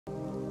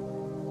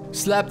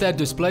Slap that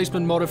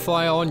displacement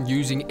modifier on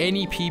using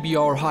any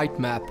PBR height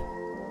map.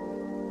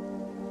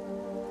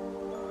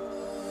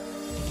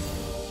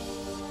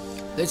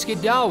 Let's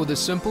get down with a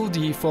simple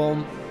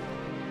deform.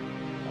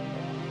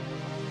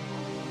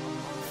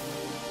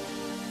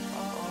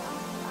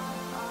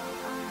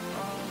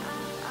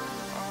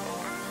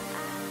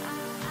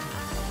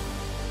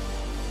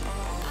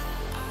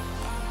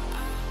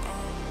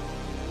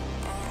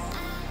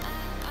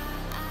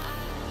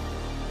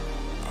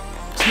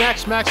 Smack,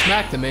 smack,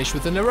 smack the mesh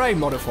with an array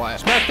modifier.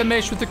 Smack the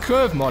mesh with the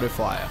curve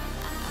modifier.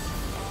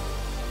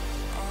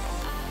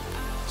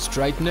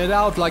 Straighten it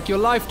out like your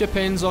life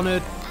depends on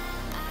it.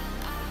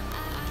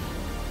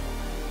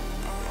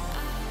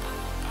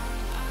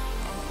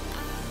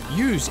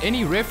 Use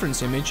any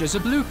reference image as a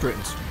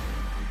blueprint.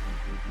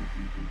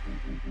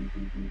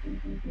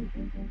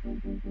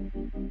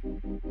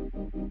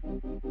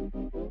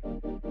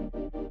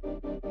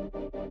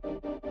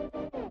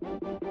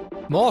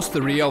 Mask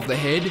the rear of the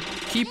head,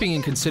 keeping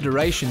in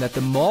consideration that the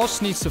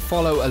mask needs to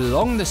follow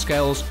along the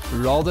scales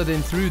rather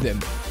than through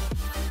them.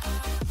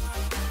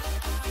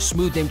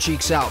 Smooth them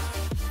cheeks out.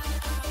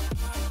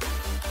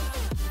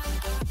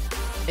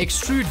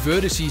 Extrude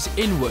vertices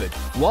inward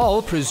while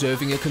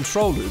preserving a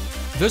control loop.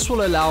 This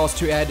will allow us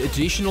to add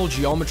additional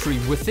geometry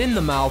within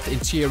the mouth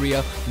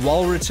interior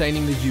while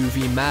retaining the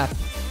UV map.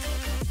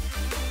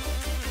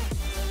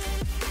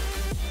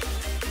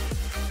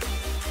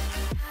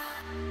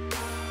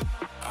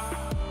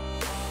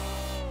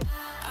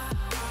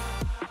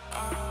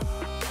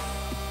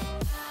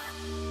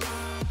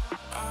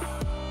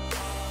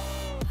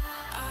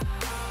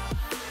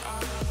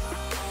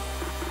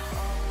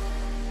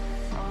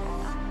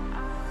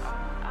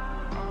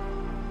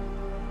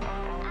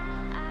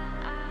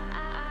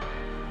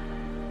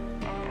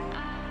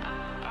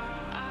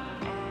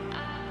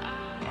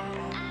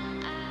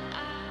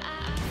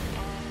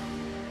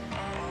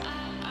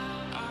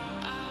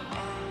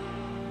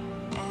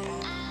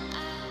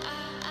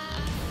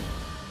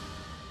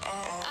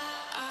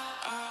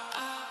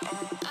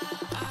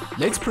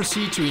 Let's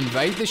proceed to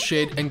invade the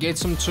shed and get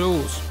some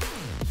tools.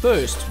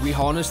 First, we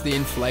harness the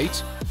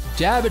inflate,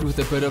 dab it with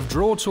a bit of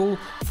draw tool,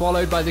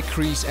 followed by the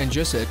crease and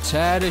just a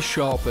tad of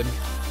sharpen.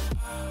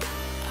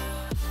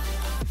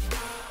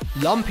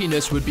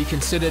 Lumpiness would be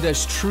considered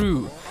as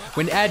true.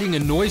 When adding a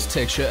noise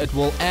texture, it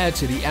will add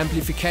to the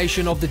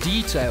amplification of the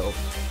detail.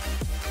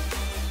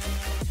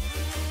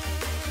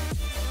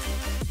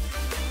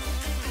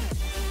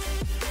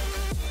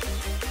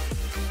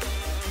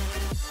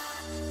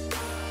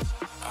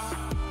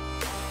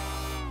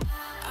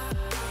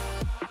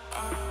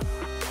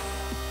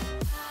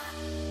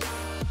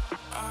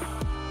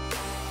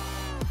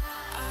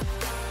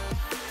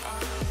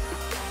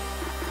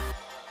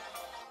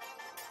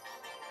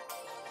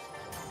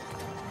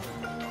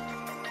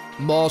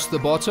 Mask the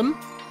bottom,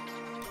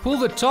 pull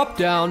the top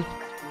down,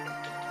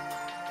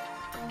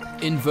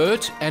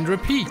 invert and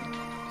repeat.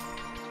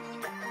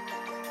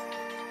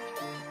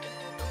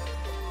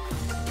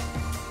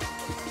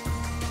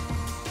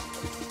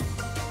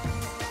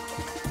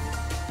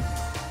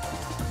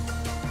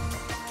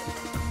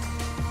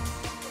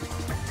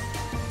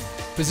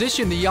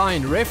 Position the eye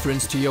in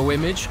reference to your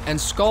image and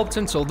sculpt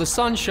until the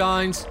sun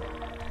shines.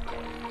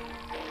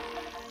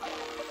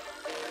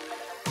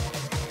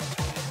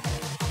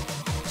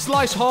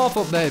 Slice half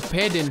of the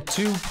head in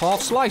 2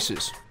 half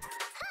slices.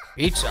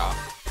 Pizza.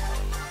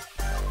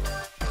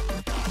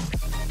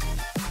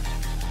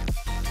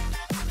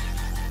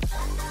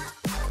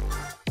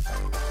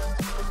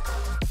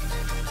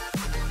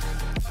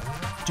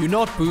 Do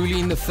not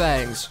boolean the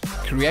fangs.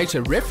 Create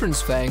a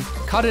reference fang,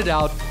 cut it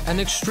out and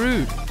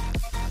extrude.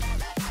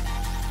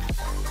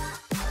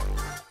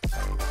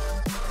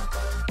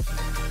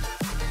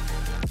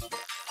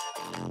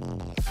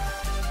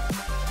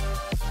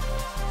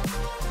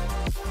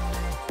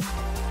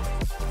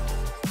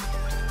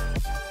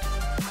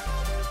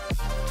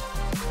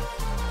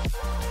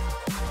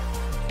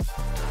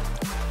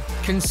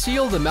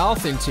 Conceal the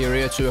mouth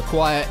interior to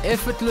acquire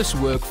effortless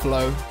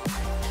workflow.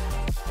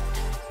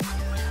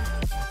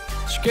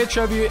 Sketch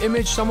over your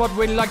image somewhat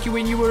like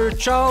when you were a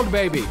child,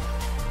 baby.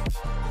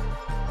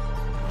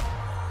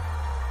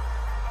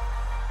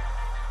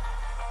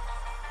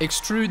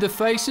 Extrude the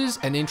faces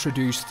and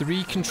introduce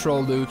 3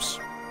 control loops.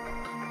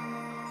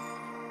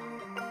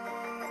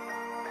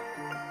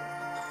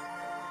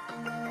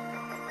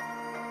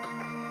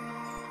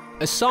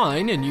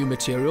 Assign a new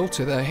material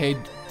to the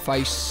head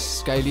face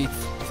scaly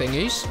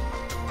thingies.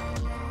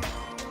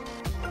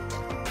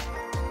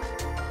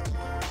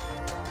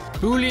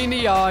 Boolean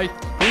the eye.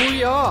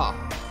 Booyah!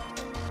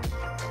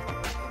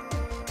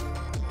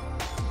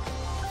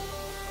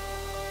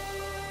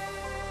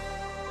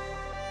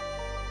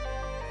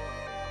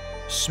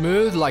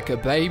 Smooth like a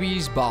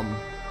baby's bum.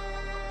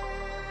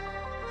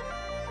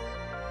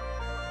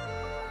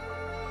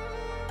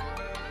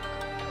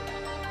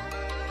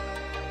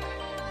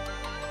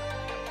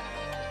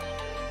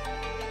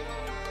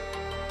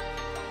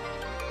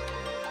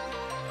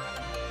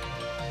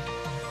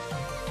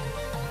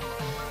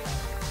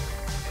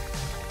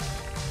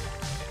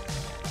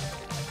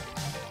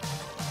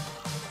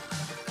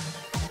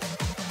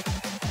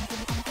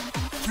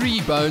 3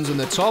 bones on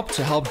the top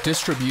to help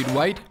distribute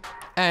weight,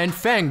 and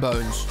fang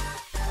bones.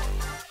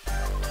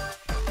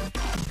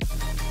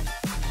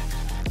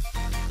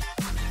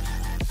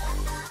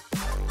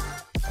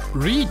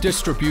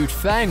 Redistribute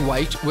fang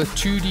weight with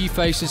 2D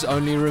faces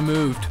only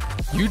removed,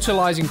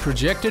 utilizing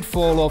projected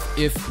fall-off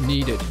if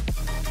needed.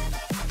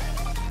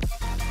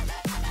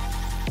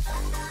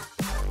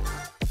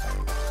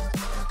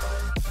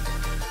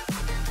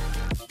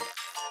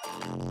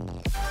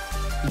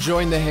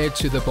 Join the head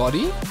to the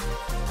body.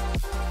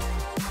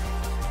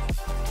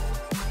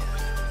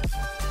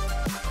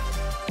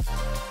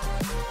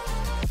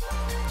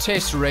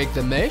 Test rake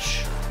the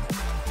mesh.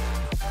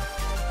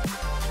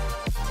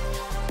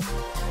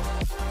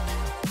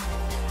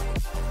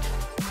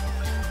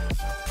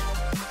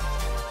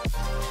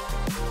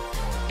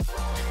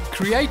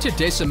 Create a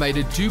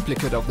decimated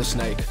duplicate of the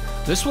snake.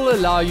 This will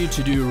allow you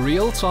to do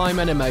real-time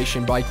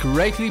animation by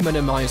greatly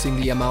minimizing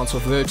the amount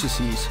of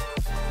vertices.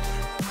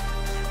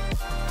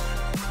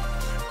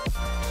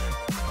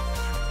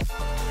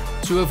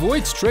 To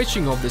avoid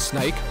stretching of the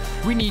snake,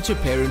 we need to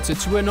parent it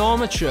to an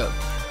armature.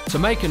 To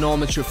make an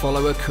armature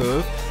follow a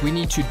curve, we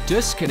need to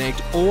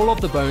disconnect all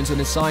of the bones and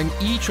assign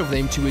each of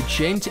them to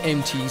adjacent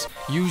empties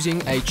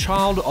using a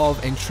child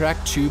of and track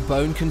 2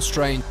 bone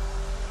constraint.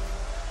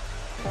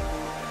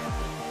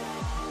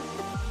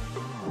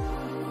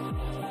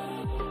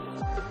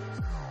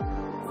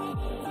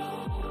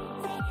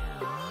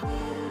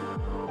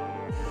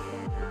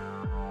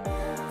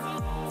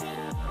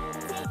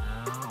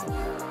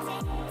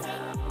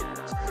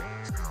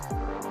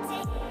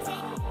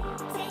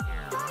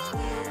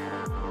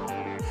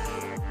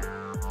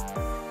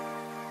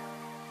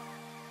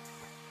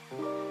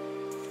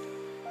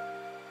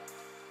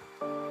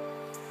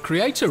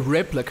 Create a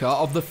replica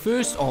of the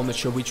first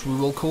armature, which we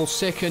will call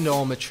second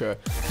armature.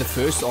 The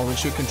first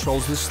armature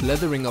controls the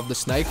slithering of the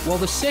snake, while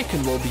the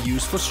second will be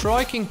used for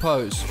striking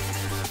pose.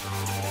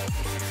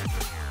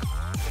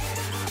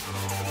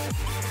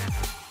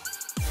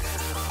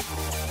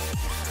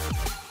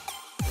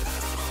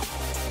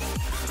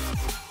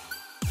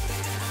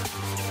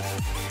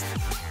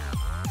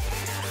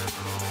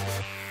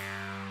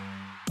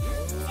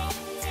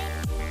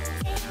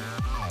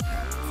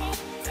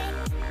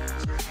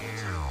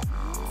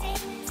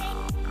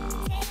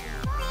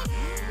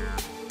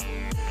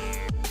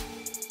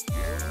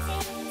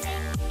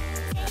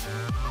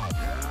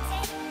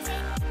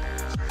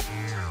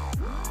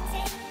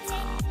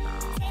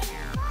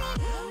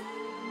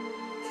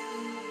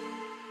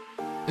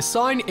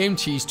 Assign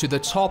empties to the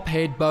top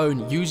head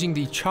bone using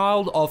the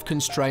child of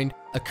constraint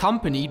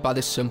accompanied by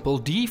the simple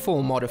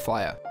deform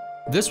modifier.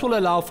 This will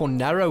allow for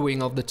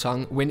narrowing of the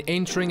tongue when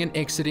entering and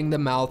exiting the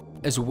mouth,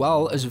 as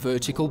well as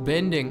vertical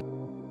bending.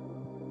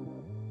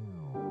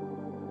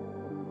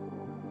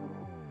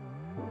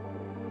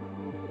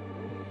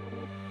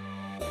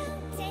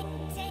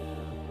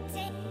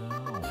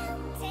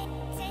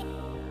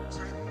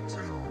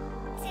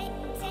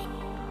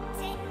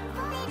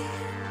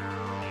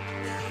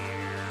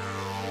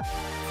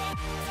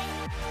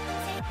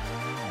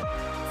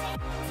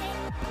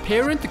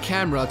 Parent the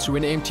camera to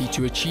an empty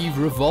to achieve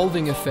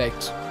revolving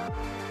effect.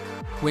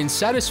 When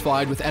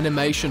satisfied with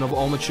animation of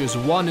armatures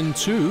 1 and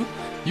 2,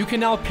 you can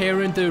now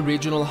parent the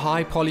original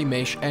high poly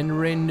mesh and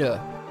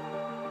render.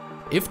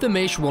 If the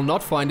mesh will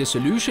not find a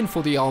solution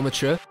for the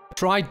armature,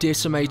 try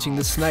decimating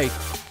the snake.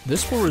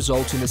 This will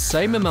result in the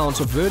same amount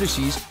of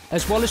vertices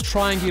as well as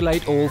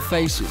triangulate all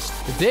faces.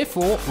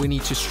 Therefore, we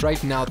need to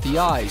straighten out the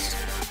eyes.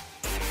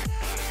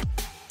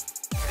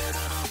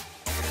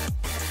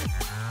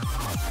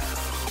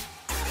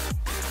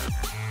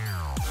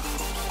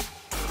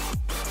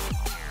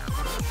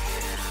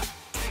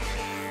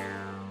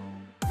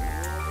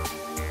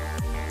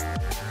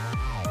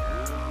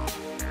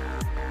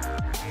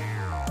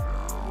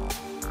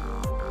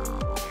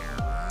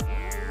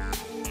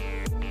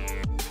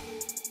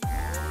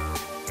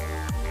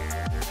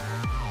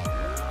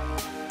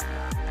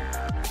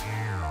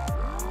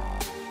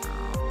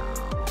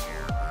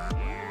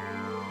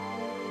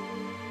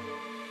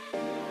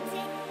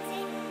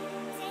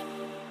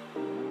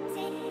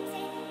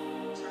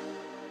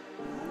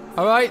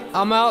 Alright,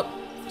 I'm out.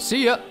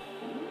 See ya.